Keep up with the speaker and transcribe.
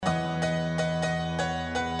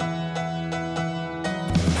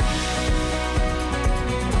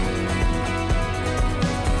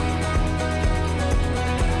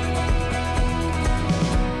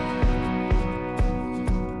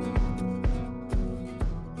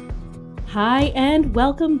Hi, and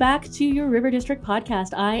welcome back to your River District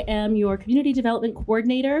podcast. I am your Community Development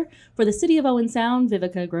Coordinator for the City of Owen Sound,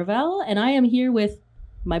 Viveca Gravel, and I am here with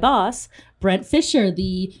my boss, Brent Fisher,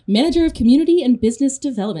 the Manager of Community and Business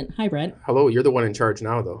Development. Hi, Brent. Hello, you're the one in charge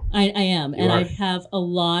now, though. I am, You and are. I have a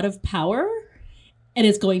lot of power, and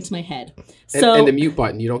it's going to my head. And the mute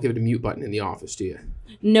button, you don't give it a mute button in the office, do you?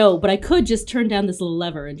 No, but I could just turn down this little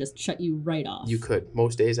lever and just shut you right off. You could.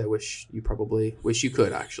 Most days I wish you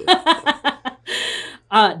could, actually.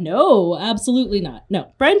 No, absolutely not.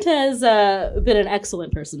 No, Brent has been an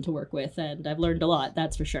excellent person to work with, and I've learned a lot,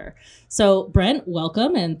 that's for sure. So, Brent,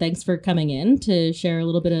 welcome, and thanks for coming in to share a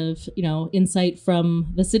little bit of, insight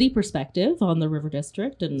from the city perspective on the River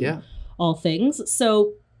District and all things.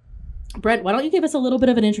 So, Brent, why don't you give us a little bit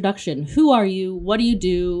of an introduction? Who are you? What do you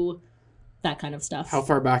do? That kind of stuff. How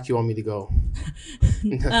far back do you want me to go?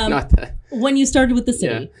 Not that. When you started with the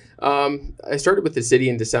city. Yeah. I started with the city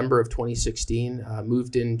in December of 2016,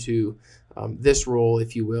 moved into this role,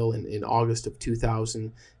 if you will, in August of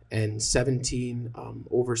 2017,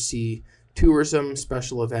 oversee tourism,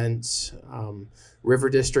 special events, river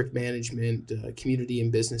district management, community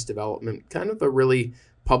and business development, kind of a really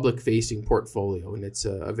public-facing portfolio, and it's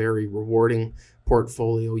a very rewarding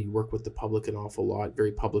portfolio. You work with the public an awful lot,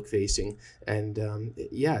 very public-facing, and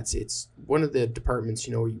it's one of the departments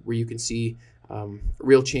where you can see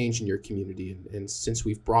real change in your community. And since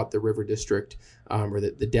we've brought the River District or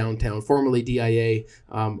the downtown, formerly DIA,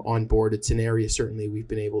 on board, it's an area certainly we've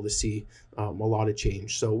been able to see a lot of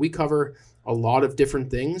change. So we cover a lot of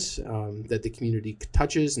different things that the community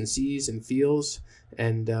touches and sees and feels,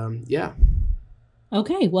 and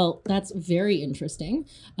Okay, well, that's very interesting.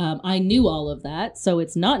 I knew all of that, so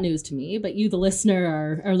it's not news to me, but you, the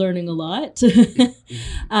listener, are learning a lot.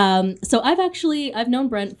 So I've known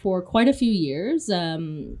Brent for quite a few years,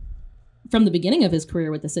 from the beginning of his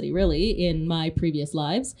career with the city, really, in my previous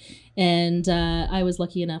lives. And I was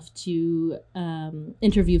lucky enough to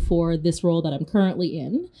interview for this role that I'm currently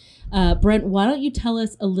in. Brent, why don't you tell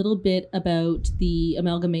us a little bit about the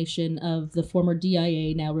amalgamation of the former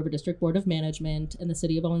DIA, now River District Board of Management, and the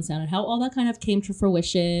City of Owen Sound, and how all that kind of came to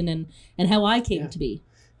fruition and how I came to be.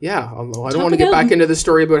 Yeah, although I don't want to get back into the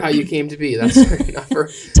story about how you came to be. That's enough for...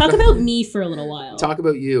 Talk about me for a little while. Talk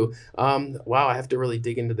about you. Wow, I have to really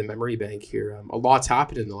dig into the memory bank here. A lot's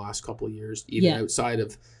happened in the last couple of years, even outside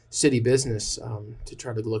of city business, to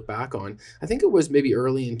try to look back on. I think it was maybe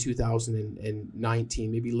early in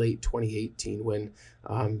 2019, maybe late 2018, when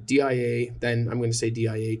DIA, then I'm going to say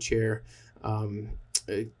DIA chair, kind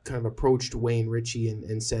of approached Wayne Ritchie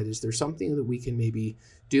and said, is there something that we can maybe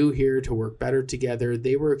do here to work better together?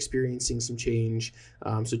 They were experiencing some change.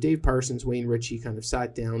 So Dave Parsons, Wayne Ritchie kind of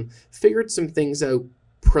sat down, figured some things out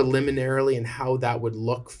preliminarily and how that would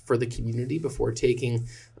look for the community before taking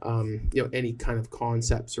any kind of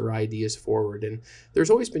concepts or ideas forward. And there's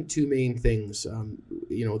always been two main things,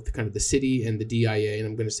 kind of the city and the DIA, and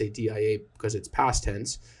I'm going to say DIA because it's past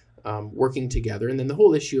tense, working together, and then the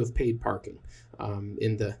whole issue of paid parking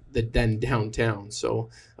in the then downtown. So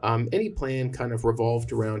any plan kind of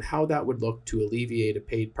revolved around how that would look to alleviate a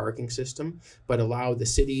paid parking system, but allow the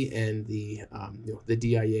city and the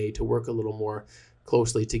DIA to work a little more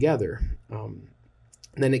closely together. And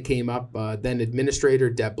then it came up, then Administrator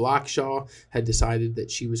Deb Blackshaw had decided that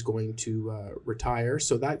she was going to retire.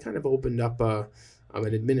 So that kind of opened up an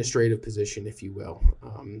administrative position, if you will.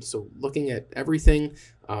 So looking at everything,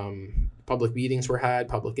 public meetings were had,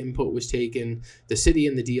 public input was taken. The city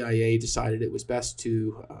and the DIA decided it was best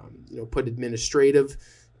to put administrative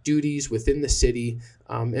duties within the city.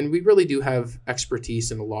 And we really do have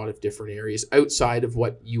expertise in a lot of different areas outside of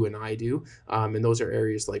what you and I do. And those are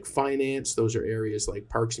areas like finance. Those are areas like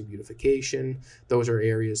parks and beautification. Those are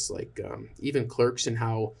areas like even clerks and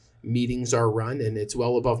how meetings are run, and it's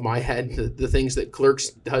well above my head the things that clerks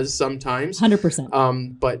does sometimes.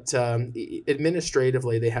 100%. But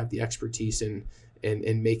administratively, they have the expertise in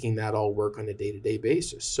making that all work on a day-to-day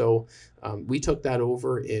basis. So we took that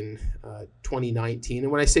over in 2019,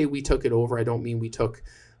 and when I say we took it over, I don't mean we took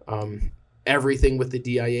everything with the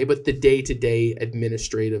DIA, but the day-to-day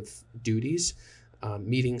administrative duties.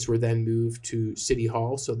 Meetings were then moved to City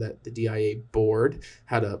Hall so that the DIA board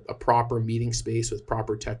had a proper meeting space with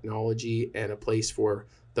proper technology and a place for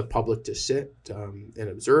the public to sit and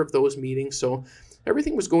observe those meetings. So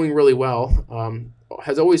everything was going really well,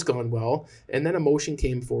 has always gone well. And then a motion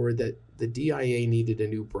came forward that the DIA needed a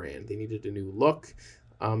new brand. They needed a new look.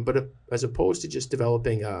 But as opposed to just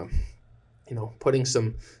developing putting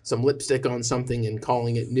some lipstick on something and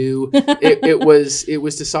calling it new. It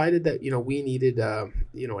was decided that we needed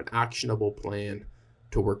an actionable plan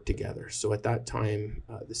work together. So at that time,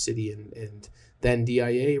 the city and then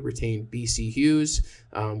DIA retained BC Hughes.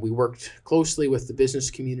 We worked closely with the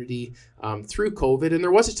business community through COVID, and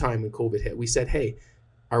there was a time when COVID hit. We said, hey,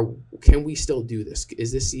 can we still do this?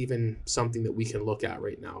 Is this even something that we can look at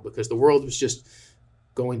right now? Because the world was just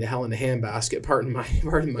going to hell in a handbasket. Pardon my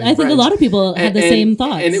I think a lot of people had the same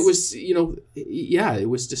thoughts. And it was, it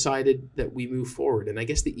was decided that we move forward. And I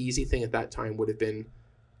guess the easy thing at that time would have been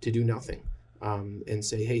to do nothing and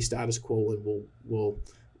say, hey, status quo, and we'll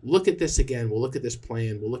look at this again. We'll look at this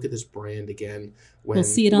plan. We'll look at this brand again. We'll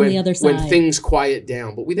see it on the other side. When things quiet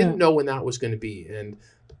down. But we didn't know when that was going to be. And,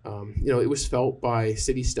 it was felt by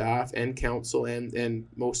city staff and council and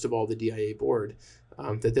most of all the DIA board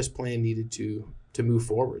that this plan needed to move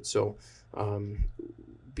forward. So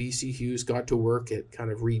BC Hughes got to work at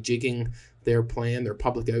kind of rejigging their plan, their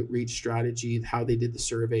public outreach strategy, how they did the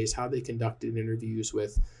surveys, how they conducted interviews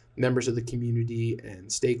with members of the community and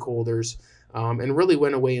stakeholders, and really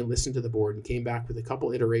went away and listened to the board and came back with a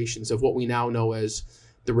couple iterations of what we now know as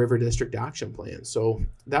the River District Action Plan. So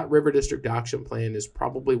that River District Action Plan is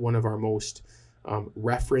probably one of our most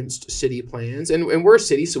referenced city plans. And we're a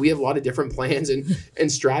city, so we have a lot of different plans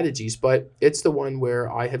and strategies, but it's the one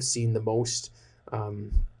where I have seen the most,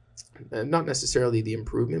 not necessarily the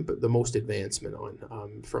improvement, but the most advancement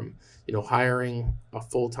on from hiring a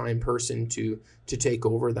full-time person to take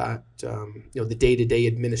over that the day-to-day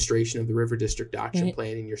administration of the River District Action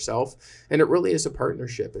Plan and yourself. And it really is a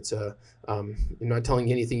partnership. It's I'm not telling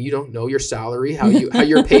you anything you don't know. Your salary, how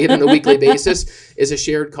you're paid on a weekly basis, is a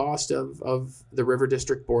shared cost of the River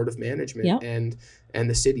District Board of Management and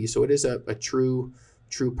the city. So it is a true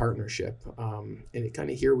partnership, and it kind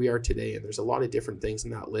of here we are today, and there's a lot of different things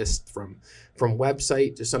in that list, from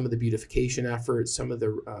website to some of the beautification efforts, some of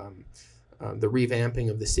the revamping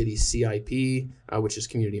of the city's CIP, which is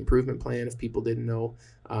Community Improvement Plan, if people didn't know.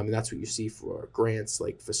 And that's what you see for grants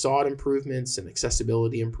like facade improvements and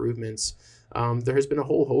accessibility improvements. There has been a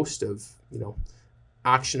whole host of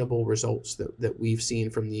actionable results that we've seen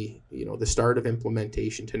from the start of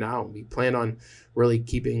implementation to now. We plan on really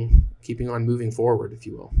keeping on moving forward, if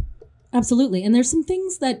you will. Absolutely. And there's some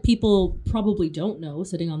things that people probably don't know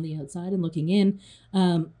sitting on the outside and looking in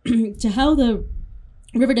to how the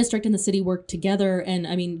River District and the city work together. And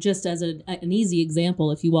I mean, just as an easy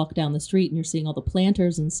example, if you walk down the street and you're seeing all the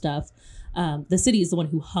planters and stuff, the city is the one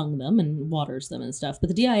who hung them and waters them and stuff. But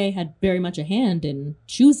the DIA had very much a hand in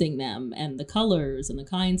choosing them and the colors and the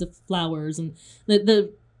kinds of flowers. And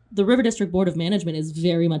the River District Board of Management is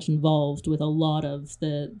very much involved with a lot of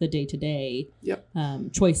the day-to-day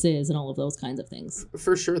choices and all of those kinds of things.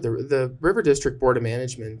 For sure. The River District Board of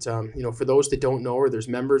Management, for those that don't know, or there's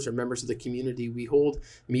members of the community, we hold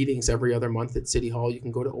meetings every other month at City Hall. You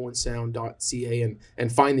can go to owensound.ca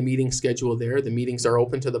and find the meeting schedule there. The meetings are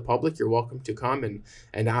open to the public. You're welcome to come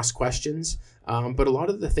and ask questions. But a lot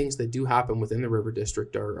of the things that do happen within the River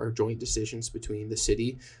District are joint decisions between the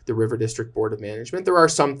city, the River District Board of Management. There are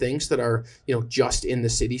some things that are, just in the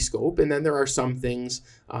city scope. And then there are some things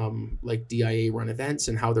like DIA run events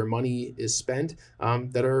and how their money is spent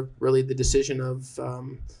that are really the decision of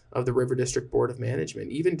the River District Board of Management,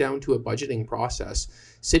 even down to a budgeting process.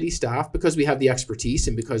 City staff, because we have the expertise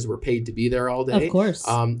and because we're paid to be there all day, of course,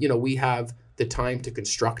 we have the time to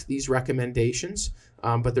construct these recommendations.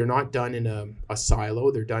 But they're not done in a silo.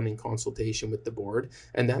 They're done in consultation with the board.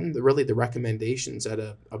 And then the recommendations at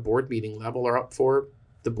a board meeting level are up for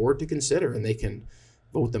the board to consider. And they can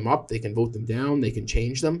vote them up, they can vote them down, they can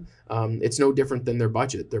change them. It's no different than their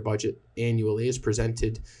budget. Their budget annually is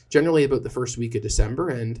presented generally about the first week of December.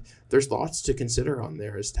 And there's lots to consider on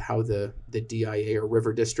there as to how the DIA or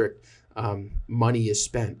River District money is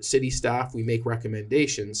spent. City staff, we make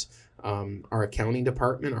recommendations. Our accounting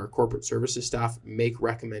department, our corporate services staff make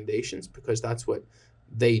recommendations because that's what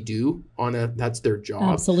they do that's their job.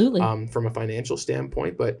 Absolutely. From a financial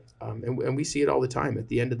standpoint, but and we see it all the time. At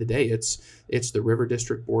the end of the day, it's the River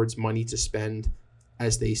District Board's money to spend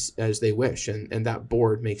as they wish, and that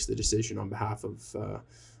board makes the decision on behalf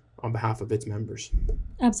of its members.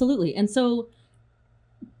 Absolutely. And so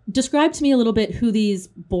describe to me a little bit who these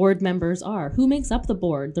board members are. Who makes up the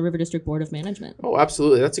board, the River District Board of Management? Oh,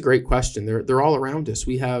 absolutely. That's a great question. They're all around us.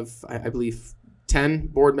 We have, I believe, 10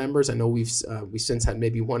 board members. I know we've since had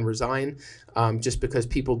maybe one resign, just because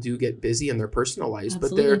people do get busy in their personal lives.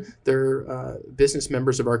 Absolutely. But they're business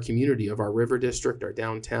members of our community, of our River District, our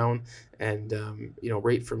downtown, and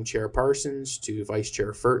right from Chair Parsons to Vice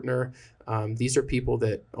Chair Fertner. These are people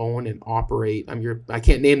that own and operate. I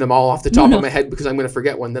can't name them all off the top of my head because I'm going to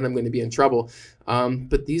forget one, then I'm going to be in trouble.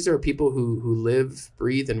 But these are people who live,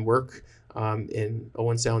 breathe, and work in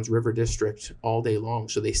Owen Sound's River District all day long.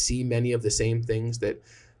 So they see many of the same things that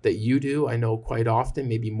you do. I know quite often,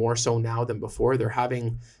 maybe more so now than before, they're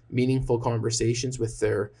having meaningful conversations with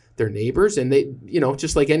their neighbors. And they,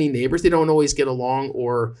 just like any neighbors, they don't always get along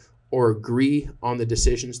or agree on the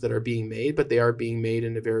decisions that are being made, but they are being made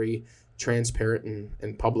in a very transparent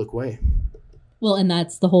and public way. Well, and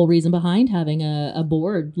that's the whole reason behind having a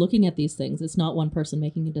board looking at these things. It's not one person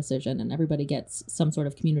making a decision, and everybody gets some sort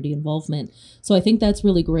of community involvement. So I think that's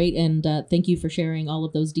really great, and thank you for sharing all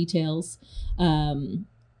of those details.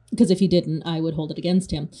 Because if he didn't, I would hold it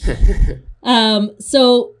against him.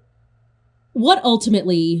 So what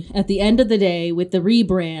ultimately, at the end of the day, with the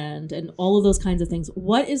rebrand and all of those kinds of things,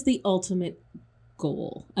 what is the ultimate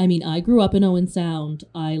goal? I mean, I grew up in Owen Sound.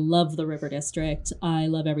 I love the River District. I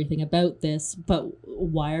love everything about this, but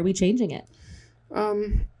why are we changing it? I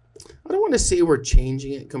don't want to say we're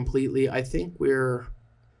changing it completely. I think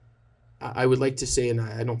I would like to say, and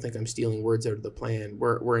I don't think I'm stealing words out of the plan,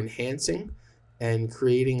 we're enhancing and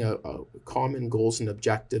creating a common goals and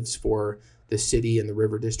objectives for the city and the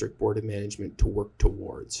River District Board of Management to work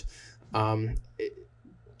towards.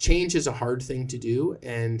 Change is a hard thing to do,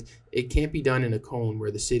 and it can't be done in a cone where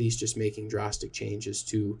the city's just making drastic changes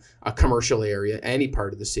to a commercial area, any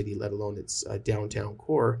part of the city, let alone its downtown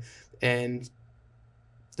core. And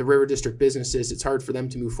the River District businesses, it's hard for them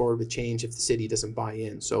to move forward with change if the city doesn't buy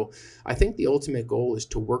in. So I think the ultimate goal is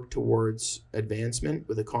to work towards advancement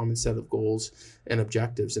with a common set of goals and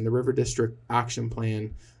objectives. And the River District Action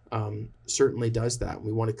Plan certainly does that.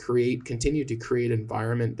 We want to continue to create an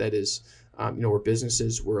environment that is where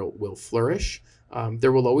businesses will flourish.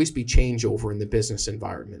 There will always be changeover in the business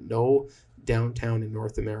environment. No downtown in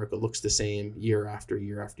North America looks the same year after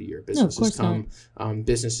year after year. Businesses come,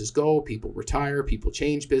 businesses go, people retire, people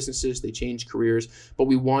change businesses, they change careers. But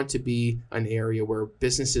we want to be an area where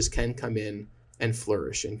businesses can come in and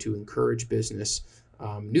flourish, and to encourage business,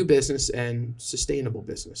 new business and sustainable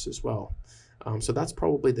business as well. So that's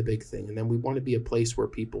probably the big thing. And then we want to be a place where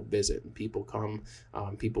people visit and people come,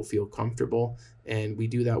 people feel comfortable, and we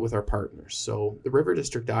do that with our partners. So the River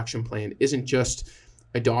District Action Plan isn't just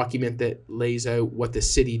a document that lays out what the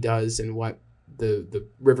city does and what the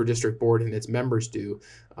River District Board and its members do.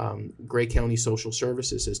 Grey County Social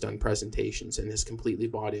Services has done presentations and has completely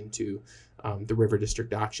bought into the River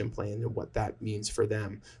District Action Plan and what that means for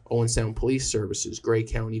them. Owen Sound Police Services, Grey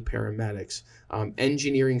County Paramedics,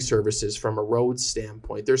 engineering services from a roads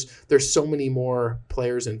standpoint. There's so many more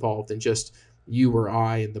players involved than just you or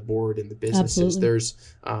I and the board and the businesses.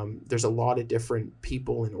 Absolutely. There's a lot of different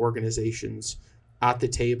people and organizations at the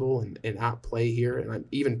table and at play here, and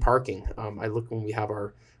even parking. I look when we have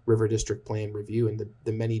our River District Plan review and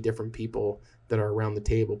the many different people that are around the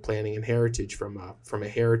table, planning and heritage from a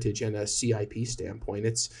heritage and a CIP standpoint.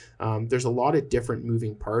 It's there's a lot of different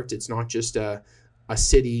moving parts. It's not just a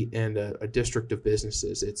city and a district of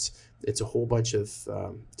businesses. It's a whole bunch of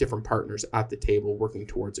different partners at the table working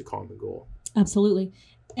towards a common goal. Absolutely.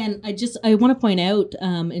 And I want to point out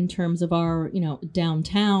in terms of our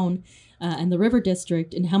downtown and the River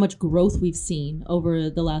District and how much growth we've seen over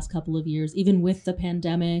the last couple of years, even with the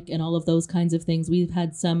pandemic and all of those kinds of things. We've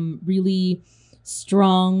had some really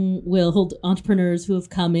strong-willed entrepreneurs who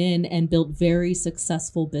have come in and built very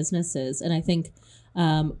successful businesses. And I think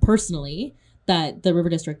personally that the River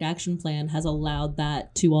District Action Plan has allowed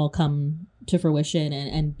that to all come to fruition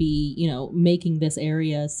and be, making this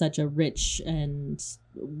area such a rich and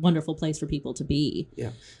wonderful place for people to be. Yeah,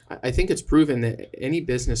 I think it's proven that any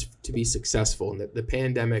business to be successful, and that the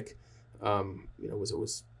pandemic,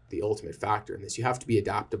 was the ultimate factor in this. You have to be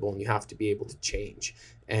adaptable and you have to be able to change.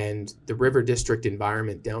 And the River District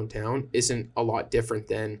environment downtown isn't a lot different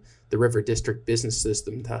than the River District business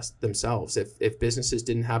system themselves. If businesses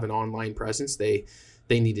didn't have an online presence, they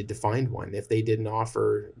needed to find one. If they didn't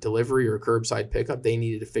offer delivery or curbside pickup, they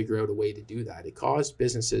needed to figure out a way to do that. It caused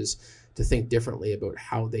businesses to think differently about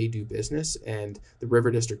how they do business, and the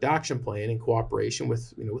River District Action Plan, in cooperation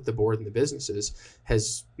with the board and the businesses,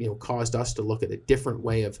 has caused us to look at a different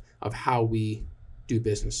way of how we do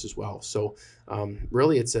business as well. So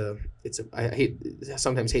really, I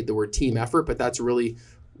sometimes hate the word team effort, but that's really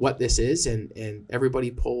what this is, and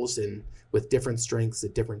everybody pulls in with different strengths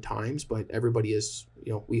at different times, but everybody is,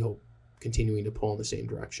 we hope, continuing to pull in the same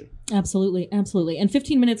direction. Absolutely. And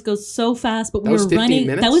 15 minutes goes so fast, but we were running.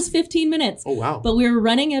 Minutes? That was 15 minutes. Oh, wow. But we were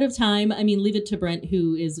running out of time. I mean, leave it to Brent,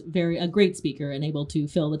 who is a great speaker and able to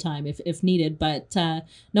fill the time if needed. But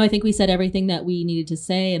no, I think we said everything that we needed to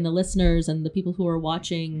say, and the listeners and the people who are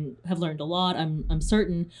watching have learned a lot. I'm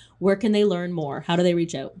certain. Where can they learn more? How do they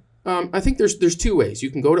reach out? I think there's two ways.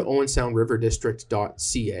 You can go to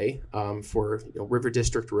owensoundriverdistrict.ca for River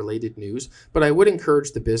District related news. But I would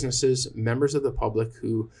encourage the businesses, members of the public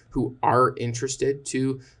who are interested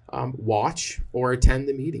to watch or attend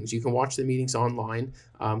the meetings. You can watch the meetings online.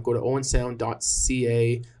 Go to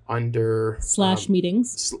owensound.ca under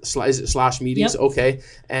 /meetings. Is it /meetings? Yep. Okay.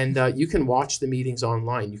 And you can watch the meetings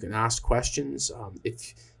online. You can ask questions.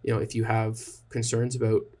 If you have concerns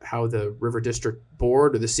about how the River District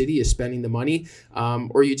Board or the city is spending the money,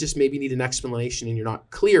 or you just maybe need an explanation and you're not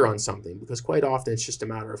clear on something, because quite often it's just a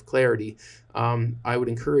matter of clarity, I would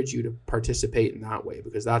encourage you to participate in that way,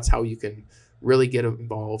 because that's how you can really get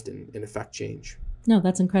involved and affect change. No,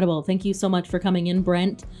 that's incredible. Thank you so much for coming in,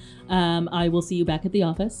 Brent. I will see you back at the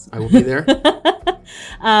office. I will be there.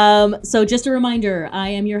 So just a reminder, I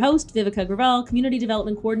am your host, Viveca Gravel, Community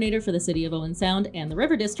Development Coordinator for the City of Owen Sound and the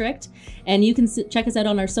River District. And you can check us out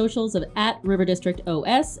on our socials of @River District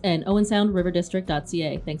OS and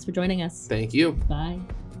owensoundriverdistrict.ca. Thanks for joining us. Thank you. Bye.